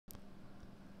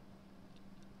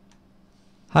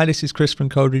Hi, this is Chris from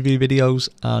Code Review Videos,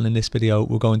 and in this video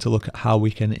we're going to look at how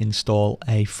we can install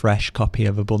a fresh copy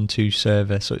of Ubuntu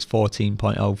server. So it's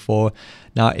 14.04.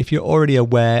 Now if you're already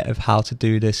aware of how to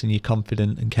do this and you're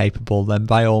confident and capable, then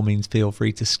by all means feel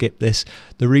free to skip this.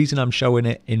 The reason I'm showing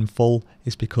it in full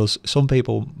is because some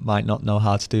people might not know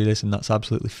how to do this, and that's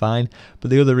absolutely fine. But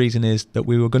the other reason is that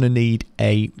we were going to need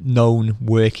a known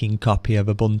working copy of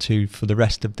Ubuntu for the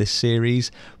rest of this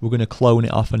series. We're going to clone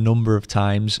it off a number of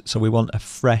times, so we want a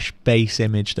fresh base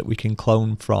image that we can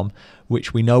clone from,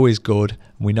 which we know is good,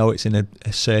 and we know it's in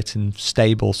a certain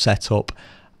stable setup,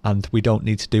 and we don't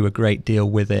need to do a great deal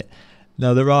with it.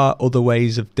 Now there are other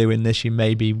ways of doing this. You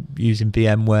may be using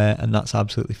VMware, and that's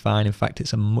absolutely fine. In fact,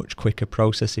 it's a much quicker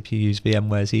process if you use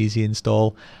VMware's easy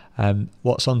install.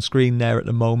 What's on screen there at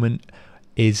the moment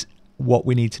is what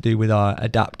we need to do with our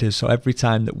adapters. So every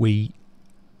time that we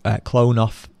clone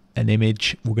off an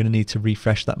image, we're going to need to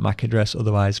refresh that MAC address,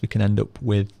 otherwise we can end up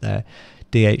with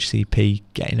DHCP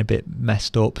getting a bit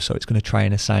messed up. So it's going to try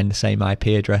and assign the same IP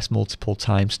address multiple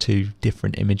times to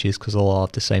different images because they'll all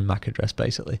have the same MAC address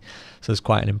basically. So it's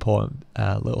quite an important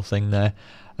little thing there.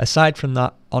 Aside from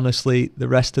that, honestly, the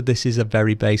rest of this is a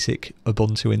very basic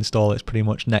Ubuntu install. It's pretty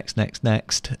much next.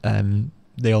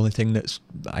 The only thing that's,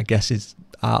 I guess, is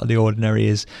out of the ordinary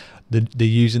is the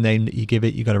username that you give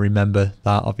it. You've got to remember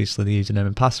that, obviously, the username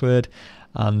and password,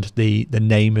 and the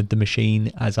name of the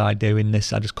machine. As I do in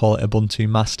this, I just call it Ubuntu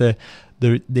Master.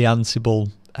 The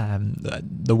Ansible,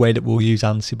 the way that we'll use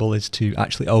Ansible is to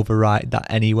actually override that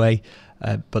anyway,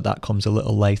 but that comes a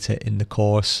little later in the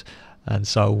course. And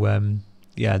so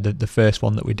yeah, the first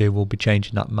one that we do, we'll be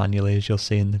changing that manually, as you'll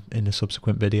see in the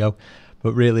subsequent video.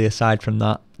 But really, aside from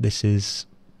that, this is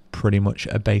pretty much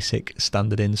a basic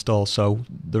standard install. So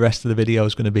the rest of the video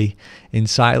is going to be in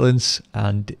silence,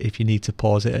 and if you need to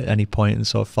pause it at any point and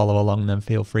sort of follow along, then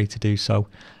feel free to do so.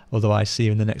 Otherwise, see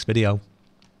you in the next video.